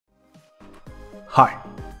Hi,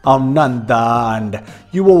 I'm Nanda and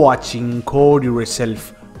you are watching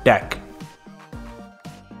Codeurself Tech.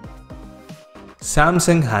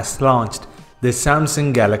 Samsung has launched the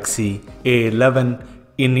Samsung Galaxy A11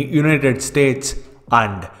 in the United States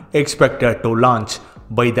and expected to launch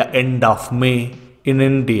by the end of May in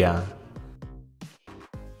India.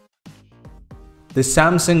 The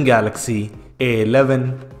Samsung Galaxy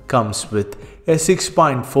A11 comes with a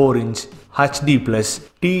 6.4-inch HD Plus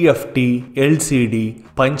TFT LCD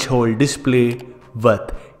punch hole display with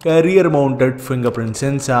a rear-mounted fingerprint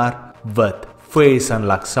sensor with face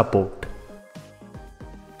unlock support.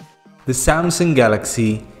 The Samsung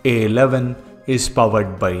Galaxy A11 is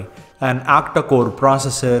powered by an octa-core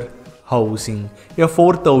processor housing a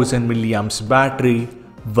 4000 mAh battery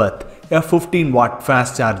with a 15-watt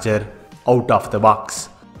fast charger out of the box.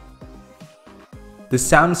 The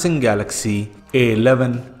Samsung Galaxy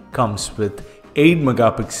A11 comes with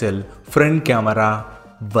 8-megapixel front camera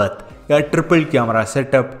with a triple camera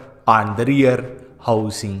setup on the rear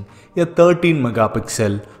housing a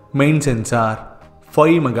 13-megapixel main sensor,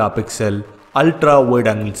 5-megapixel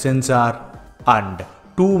ultra-wide-angle sensor and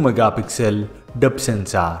 2-megapixel depth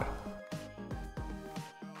sensor.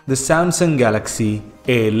 The Samsung Galaxy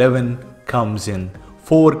A11 comes in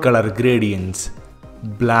 4 color gradients: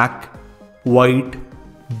 black, white,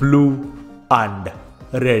 blue and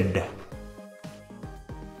red.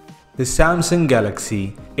 The Samsung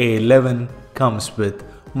Galaxy A11 comes with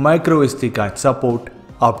microSD card support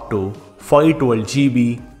up to 512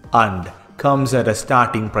 GB and comes at a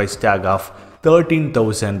starting price tag of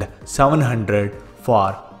 13,700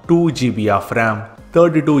 for 2 GB of RAM,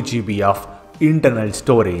 32 GB of internal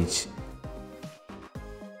storage.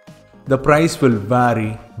 The price will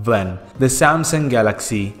vary when the Samsung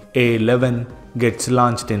Galaxy A11 gets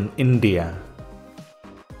launched in India.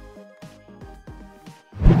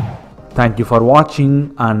 Thank you for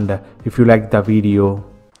watching, and if you like the video,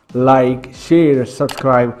 like, share,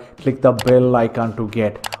 subscribe, click the bell icon to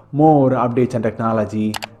get more updates on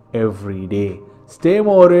technology every day. Stay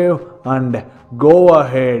motive and go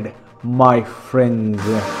ahead, my friends.